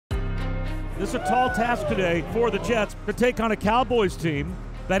This is a tall task today for the Jets to take on a Cowboys team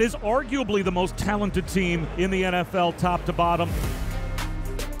that is arguably the most talented team in the NFL, top to bottom.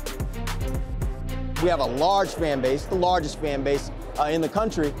 We have a large fan base, the largest fan base in the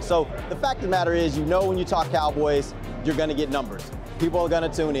country. So the fact of the matter is, you know when you talk Cowboys, you're going to get numbers. People are going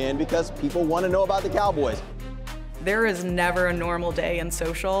to tune in because people want to know about the Cowboys. There is never a normal day in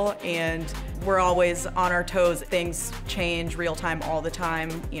social, and we're always on our toes. Things change real time all the time.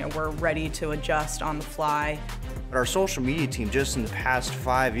 You know, we're ready to adjust on the fly. Our social media team just in the past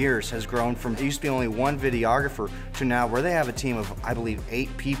 5 years has grown from, it used to be only one videographer to now where they have a team of, I believe,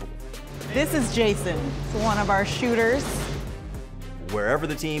 8 people. This is Jason, one of our shooters. Wherever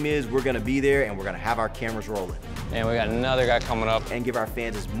the team is, we're gonna be there and we're gonna have our cameras rolling. And we got another guy coming up. And give our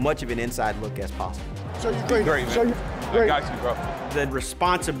fans as much of an inside look as possible. So you're great. Great, man. So you're great. I got you, bro. The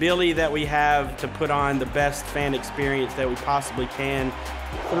responsibility that we have to put on the best fan experience that we possibly can.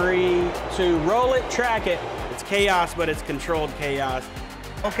 3, 2, roll it, track it. It's chaos, but it's controlled chaos.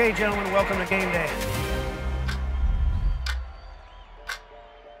 Okay, gentlemen, welcome to game day.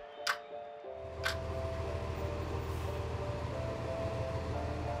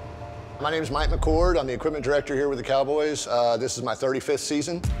 My name is Mike McCord. I'm the equipment director here with the Cowboys. This is my 35th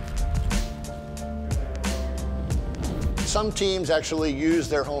season. Some teams actually use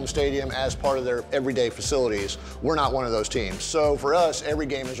their home stadium as part of their everyday facilities. We're not one of those teams. So for us, every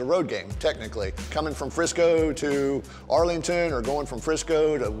game is a road game, technically. Coming from Frisco to Arlington or going from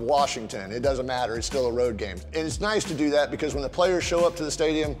Frisco to Washington, it doesn't matter, it's still a road game. And it's nice to do that because when the players show up to the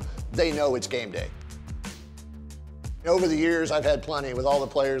stadium, they know it's game day. Over the years, I've had plenty with all the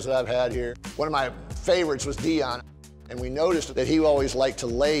players that I've had here. One of my favorites was Dion. And we noticed that he always liked to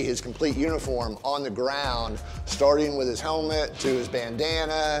lay his complete uniform on the ground, starting with his helmet to his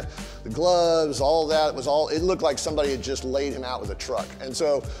bandana, the gloves, all that was all, it looked like somebody had just laid him out with a truck. And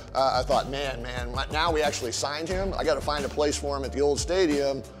so I thought, man, now we actually signed him. I got to find a place for him at the old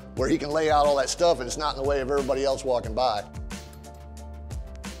stadium where he can lay out all that stuff and it's not in the way of everybody else walking by.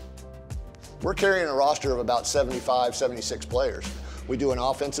 We're carrying a roster of about 75, 76 players. We do an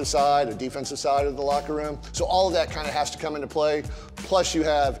offensive side, a defensive side of the locker room. So all of that kind of has to come into play. Plus you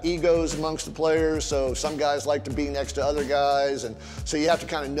have egos amongst the players. So some guys like to be next to other guys. And so you have to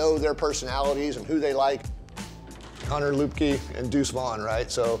kind of know their personalities and who they like. Hunter Luepke and Deuce Vaughn, right?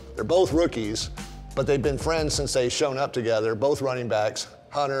 So they're both rookies, but they've been friends since they've shown up together, both running backs.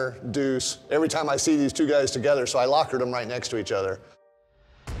 Hunter, Deuce. Every time I see these two guys together, so I lockered them right next to each other.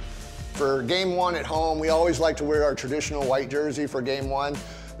 For game one at home, we always like to wear our traditional white jersey for game one.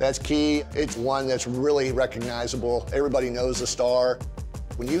 That's key. It's one that's really recognizable. Everybody knows the star.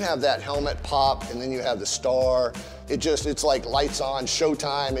 When you have that helmet pop and then you have the star, it's like lights on,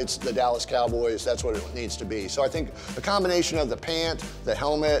 showtime. It's the Dallas Cowboys. That's what it needs to be. So I think the combination of the pant, the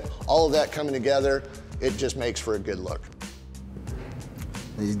helmet, all of that coming together, it just makes for a good look.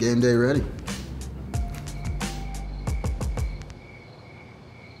 He's game day ready.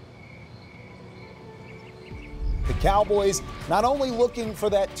 The Cowboys not only looking for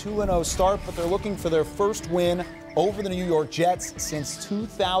that 2-0 start, but they're looking for their first win over the New York Jets since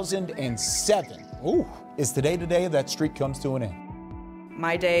 2007. Ooh, is today that streak comes to an end?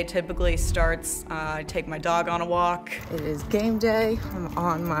 My day typically starts, I take my dog on a walk. It is game day. I'm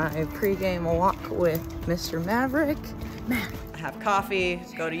on my pregame walk with Mr. Maverick. Man. I have coffee,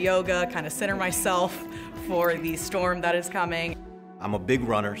 go to yoga, kind of center myself for the storm that is coming. I'm a big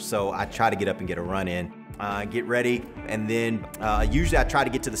runner, so I try to get up and get a run in. Get ready, and then usually I try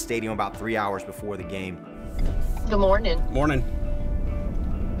to get to the stadium about 3 hours before the game. Good morning. Morning.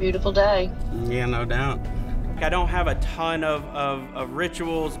 Beautiful day. Yeah, no doubt. I don't have a ton of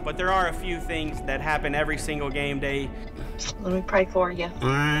rituals, but there are a few things that happen every single game day. Let me pray for you. All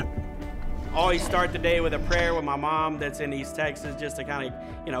right. Always start the day with a prayer with my mom that's in East Texas, just to kind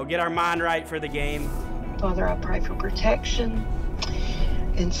of, get our mind right for the game. Father, I pray for protection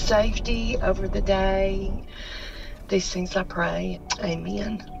and safety over the day. These things I pray.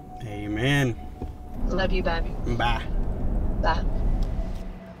 Amen. Amen. Love you, baby. Bye. Bye.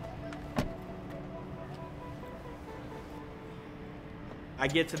 I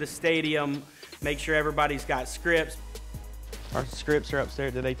get to the stadium, make sure everybody's got scripts. Our scripts are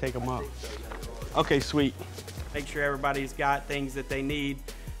upstairs. Did they take them off? Okay, sweet. Make sure everybody's got things that they need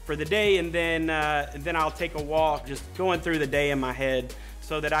for the day, and then I'll take a walk, just going through the day in my head,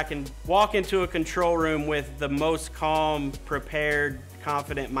 so that I can walk into a control room with the most calm, prepared,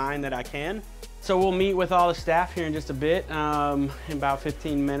 confident mind that I can. So we'll meet with all the staff here in just a bit. In about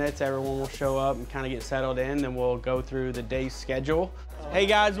 15 minutes, everyone will show up and kind of get settled in, then we'll go through the day's schedule. Hey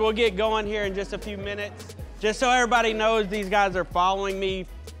guys, we'll get going here in just a few minutes. Just so everybody knows, these guys are following me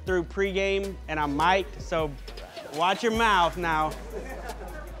through pregame and I'm mic'd, so watch your mouth now.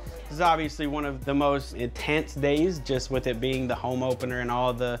 This is obviously one of the most intense days, just with it being the home opener and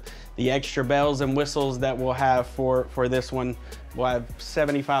all the extra bells and whistles that we'll have for this one. We'll have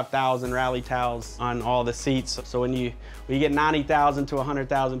 75,000 rally towels on all the seats. So when you get 90,000 to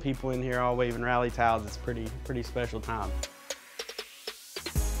 100,000 people in here all waving rally towels, it's pretty special time.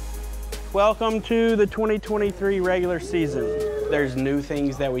 Welcome to the 2023 regular season. There's new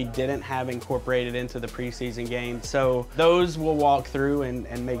things that we didn't have incorporated into the preseason game. So those we'll walk through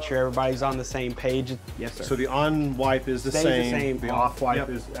and make sure everybody's on the same page. Yes, sir. So the on wipe is the same. The off wipe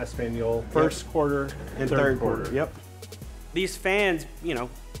is Espanol. First quarter and third quarter. Yep. These fans, you know,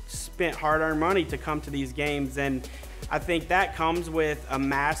 spent hard-earned money to come to these games, and I think that comes with a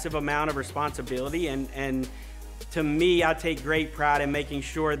massive amount of responsibility, and to me, I take great pride in making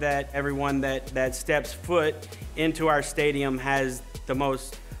sure that everyone that steps foot into our stadium has the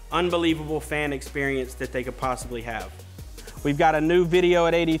most unbelievable fan experience that they could possibly have. We've got a new video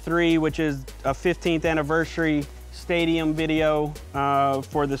at 83, which is a 15th anniversary stadium video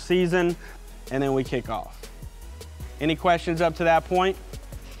for the season, and then we kick off. Any questions up to that point?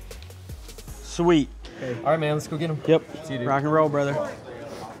 Sweet. Okay. All right, man, let's go get them. Yep. See you, dude. Rock and roll, brother.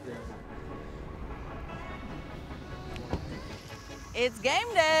 It's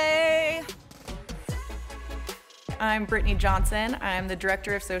game day. I'm Brittany Johnson. I'm the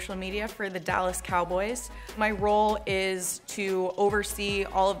Director of Social Media for the Dallas Cowboys. My role is to oversee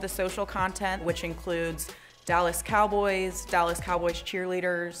all of the social content, which includes Dallas Cowboys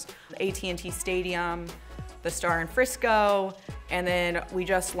cheerleaders, AT&T Stadium, the Star in Frisco, and then we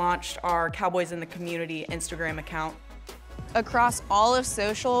just launched our Cowboys in the Community Instagram account. Across all of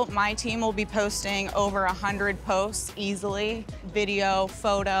social, my team will be posting over 100 posts easily. Video,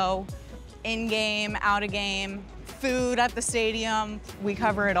 photo, in-game, out-of-game, food at the stadium. We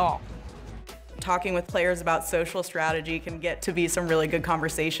cover it all. Talking with players about social strategy can get to be some really good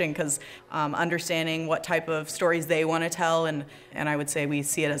conversation because understanding what type of stories they want to tell, and I would say we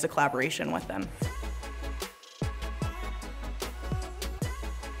see it as a collaboration with them.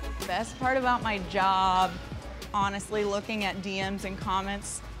 Best part about my job, honestly, looking at DMs and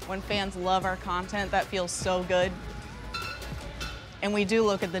comments when fans love our content, that feels so good. And we do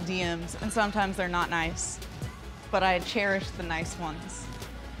look at the DMs, and sometimes they're not nice, but I cherish the nice ones.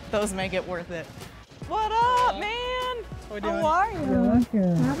 Those make it worth it. What up, man? How are you?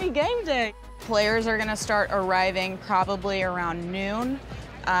 Good. Happy game day. Players are gonna start arriving probably around noon.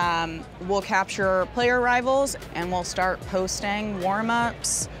 We'll capture player arrivals, and we'll start posting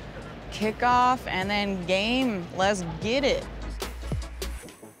warm-ups, kickoff, and then game. Let's get it.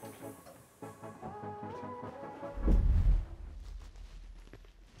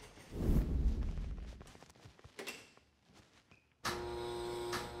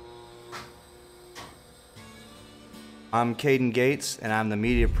 I'm Caden Gates, and I'm the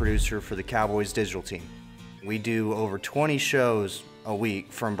media producer for the Cowboys digital team. We do over 20 shows a week,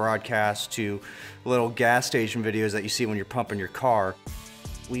 from broadcasts to little gas station videos that you see when you're pumping your car.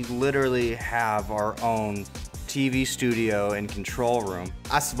 We literally have our own TV studio and control room.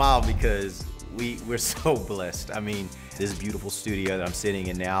 I smile because we're so blessed. I mean, this beautiful studio that I'm sitting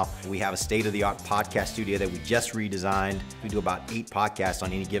in now. We have a state-of-the-art podcast studio that we just redesigned. We do about 8 podcasts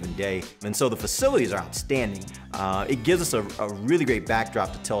on any given day. And so the facilities are outstanding. It gives us a really great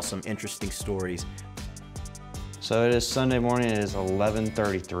backdrop to tell some interesting stories. So it is Sunday morning, it is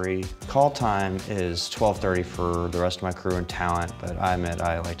 11:33. Call time is 12:30 for the rest of my crew and talent, but I admit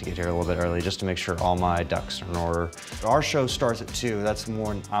I like to get here a little bit early just to make sure all my ducks are in order. Our show starts at 2, that's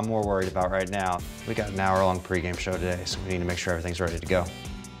more I'm more worried about right now. We got an hour-long pregame show today, so we need to make sure everything's ready to go.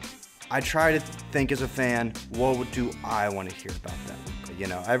 I try to think as a fan, what do I want to hear about them? You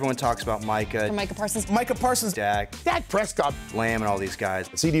know, everyone talks about Micah. Micah Parsons. Micah Parsons. Dak Prescott. Lamb and all these guys.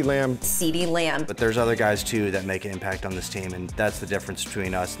 CeeDee Lamb. CeeDee Lamb. But there's other guys too that make an impact on this team, and that's the difference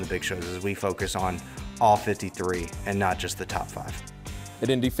between us and the big shows is we focus on all 53 and not just the top 5. And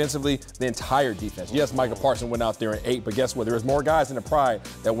then defensively, the entire defense. Yes, Micah Parsons went out there and ate, but guess what? There was more guys in the Pride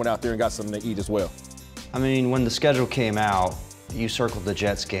that went out there and got something to eat as well. I mean, when the schedule came out, you circled the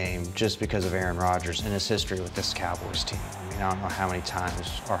Jets game just because of Aaron Rodgers and his history with this Cowboys team. I mean, I don't know how many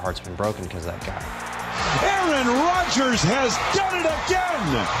times our heart's been broken because of that guy. Aaron Rodgers has done it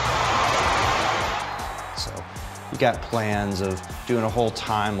again! So you got plans of doing a whole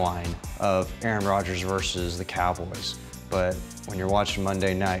timeline of Aaron Rodgers versus the Cowboys. But when you're watching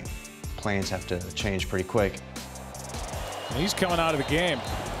Monday night, plans have to change pretty quick. He's coming out of the game.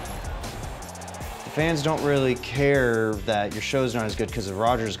 Fans don't really care that your show's not as good because of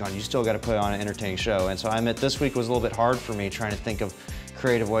Rodgers gone. You still got to put on an entertaining show. And so I admit this week was a little bit hard for me trying to think of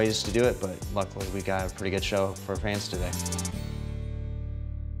creative ways to do it, but luckily we got a pretty good show for fans today.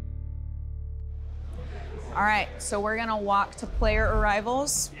 All right, so we're gonna walk to player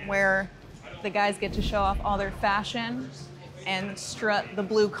arrivals where the guys get to show off all their fashion and strut the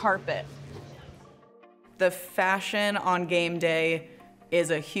blue carpet. The fashion on game day is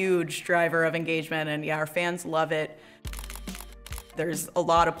a huge driver of engagement, and yeah, our fans love it. There's a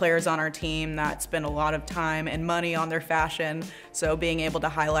lot of players on our team that spend a lot of time and money on their fashion, so being able to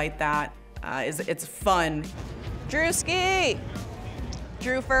highlight that it's fun. Drewski!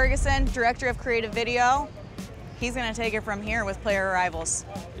 Drew Ferguson, Director of Creative Video. He's gonna take it from here with player arrivals.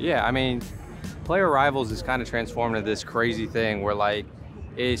 Yeah, I mean, player arrivals is kind of transformed into this crazy thing where like,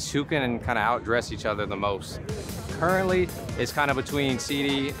 it's who can kind of outdress each other the most. Currently, it's kind of between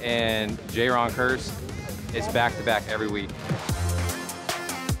CD and J-Ron Curse. It's back-to-back every week.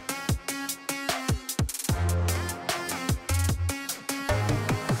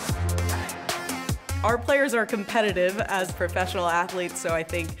 Our players are competitive as professional athletes, so I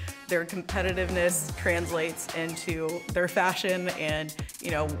think their competitiveness translates into their fashion and,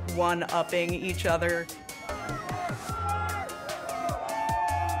 you know, one-upping each other.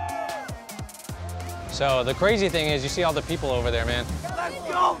 So the crazy thing is you see all the people over there, man. Let's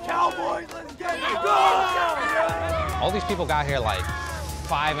go, Cowboys! Let's get it! Go! All these people got here like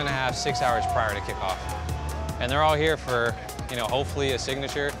 5.5, 6 hours prior to kickoff. And they're all here for, you know, hopefully a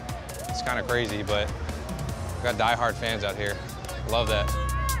signature. It's kind of crazy, but we've got diehard fans out here. Love that.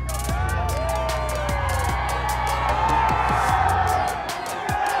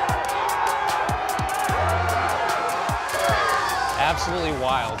 Absolutely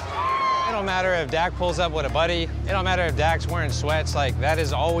wild. It don't matter if Dak pulls up with a buddy. It don't matter if Dak's wearing sweats. Like, that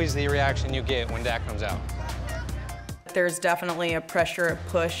is always the reaction you get when Dak comes out. There's definitely a pressure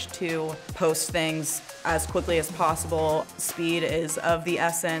push to post things as quickly as possible. Speed is of the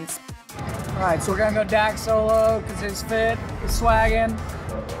essence. All right, so we're gonna go Dak solo because his fit is swagging.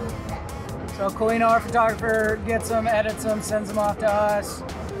 So Colino, our photographer, gets them, edits them, sends them off to us.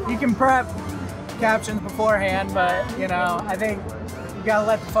 You can prep captions beforehand, but you know, I think you gotta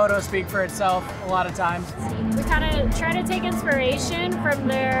let the photo speak for itself a lot of times. We kind of try to take inspiration from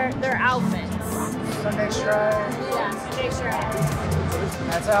their outfits. Sunday stride. Yeah, Sunday stride.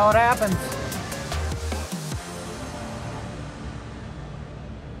 That's how it happens.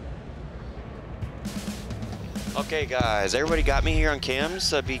 Okay guys, everybody got me here on cams.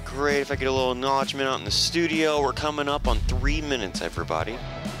 That'd be great if I get a little acknowledgement out in the studio. We're coming up on 3 minutes, everybody.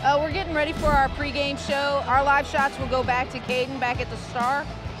 We're getting ready for our pregame show. Our live shots will go back to Caden back at the Star.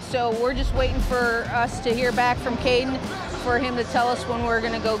 So we're just waiting for us to hear back from Caden for him to tell us when we're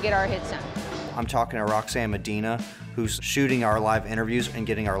gonna go get our hits in. I'm talking to Roxanne Medina, who's shooting our live interviews and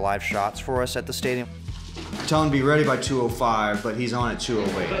getting our live shots for us at the stadium. Tell him to be ready by 2:05, but he's on at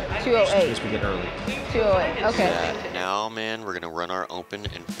 2:08. 2:08. In case we get early. 2:08, okay. Yeah, now, man, we're gonna run our open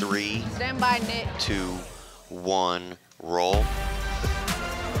in 3, Stand by, Nick. 2, 1, roll.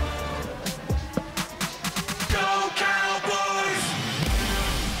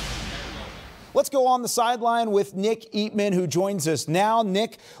 Let's go on the sideline with Nick Eatman, who joins us now.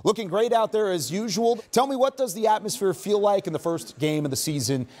 Nick, looking great out there as usual. Tell me, what does the atmosphere feel like in the first game of the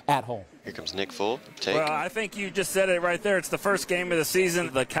season at home? Here comes Nick Full. Take. Well, I think you just said it right there. It's the first game of the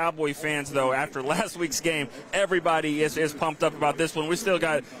season. The Cowboy fans, though, after last week's game, everybody is pumped up about this one. We still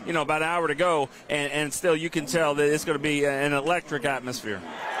got, you know, about an hour to go, and still you can tell that it's going to be an electric atmosphere.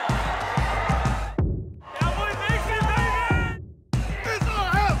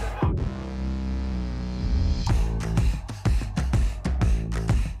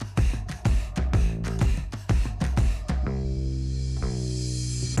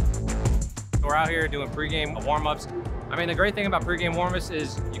 We're out here doing pregame warm-ups. I mean, the great thing about pregame warm-ups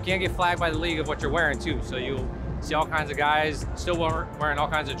is you can't get flagged by the league of what you're wearing too. So you'll see all kinds of guys still wearing all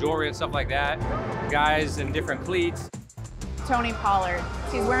kinds of jewelry and stuff like that. Guys in different cleats. Tony Pollard.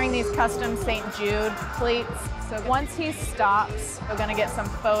 He's wearing these custom St. Jude cleats. So once he stops, we're gonna get some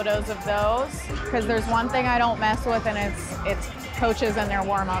photos of those, because there's one thing I don't mess with, and it's coaches and their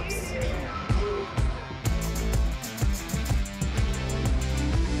warm-ups.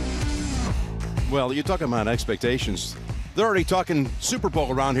 Well, you're talking about expectations. They're already talking Super Bowl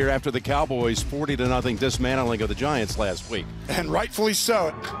around here after the Cowboys' 40-0 dismantling of the Giants last week. And rightfully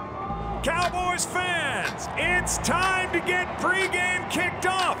so. Cowboys fans, it's time to get pregame kicked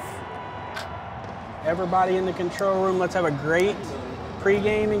off. Everybody in the control room, let's have a great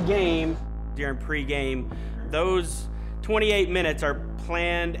pregame and game. During pregame, those 28 minutes are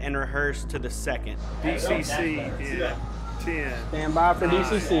planned and rehearsed to the second. DCC in 10. Stand by for 9,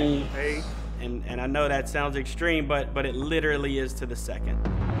 DCC. 8. And I know that sounds extreme, but it literally is to the second.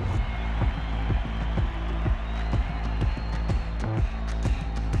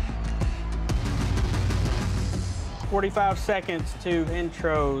 "45 seconds to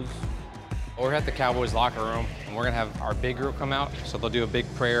intros." We're at the Cowboys locker room, and we're gonna have our big group come out, so they'll do a big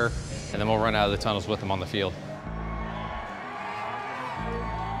prayer, and then we'll run out of the tunnels with them on the field.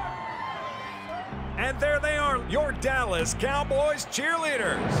 And there they are, your Dallas Cowboys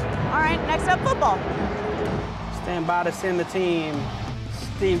cheerleaders. All right, next up, football. Stand by to send the team.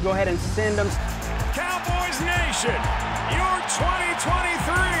 Steve, go ahead and send them. Cowboys Nation, your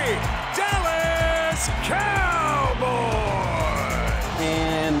 2023 Dallas Cowboys.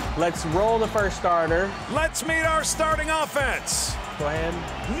 And let's roll the first starter. Let's meet our starting offense. Go ahead.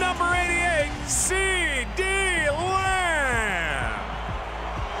 Number 88, C.D. Lamb.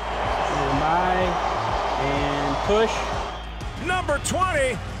 Stand by and push. Number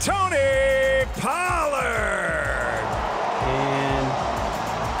 20, Tony Pollard. And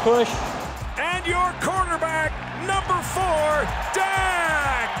push. And your quarterback, number 4,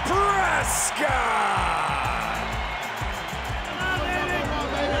 Dak Prescott.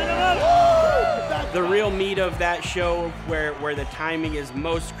 The real meat of that show, where the timing is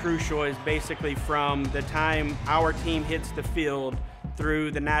most crucial, is basically from the time our team hits the field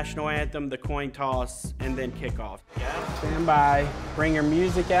through the national anthem, the coin toss, and then kickoff. Stand by, bring your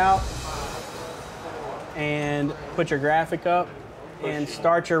music out, and put your graphic up, and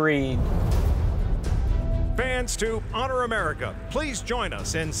start your read. Fans, to honor America, please join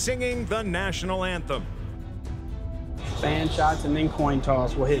us in singing the national anthem. Fan shots and then coin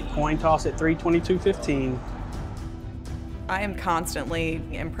toss. We'll hit coin toss at 3:22:15. I am constantly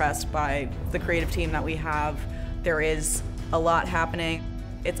impressed by the creative team that we have. There is a lot happening.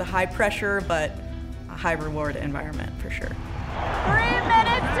 It's a high pressure, but a high reward environment for sure. 3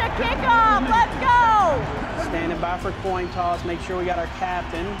 minutes to kick off. Let's go. Standing by for coin toss. Make sure we got our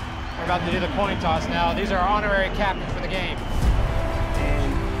captain. We're about to do the coin toss now. These are our honorary captains for the game.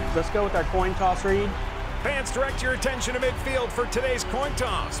 And let's go with our coin toss read. Fans, direct your attention to midfield for today's coin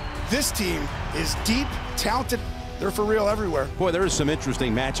toss. This team is deep, talented. They're for real everywhere. Boy, there are some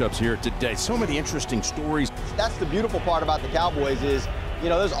interesting matchups here today. So many interesting stories. That's the beautiful part about the Cowboys is, you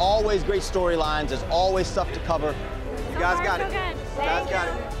know, there's always great storylines. There's always stuff to cover. You guys got it. You guys got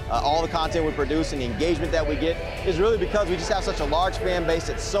it. All the content we produce and the engagement that we get is really because we just have such a large fan base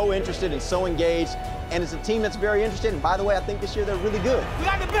that's so interested and so engaged. And it's a team that's very interested. And by the way, I think this year they're really good. We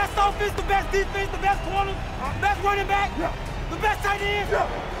got the best offense, the best defense, the best corner, best running back, the best tight end.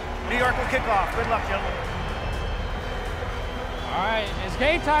 New York will kick off. Good luck, gentlemen. All right, it's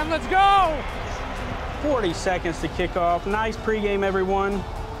game time. Let's go. 40 seconds to kick off. Nice pregame, everyone.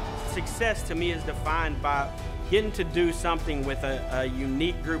 Success to me is defined by getting to do something with a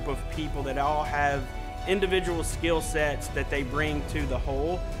unique group of people that all have individual skill sets that they bring to the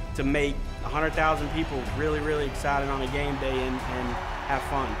whole to make 100,000 people really, really excited on a game day and have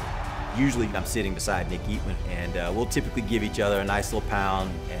fun. Usually I'm sitting beside Nick Eatman, and we'll typically give each other a nice little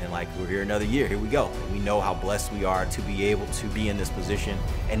pound, and like, we're here another year, here we go. We know how blessed we are to be able to be in this position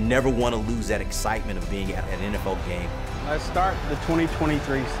and never want to lose that excitement of being at an NFL game. Let's start the 2023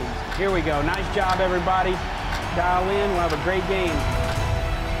 season. Here we go. Nice job, everybody. Dial in. We'll have a great game.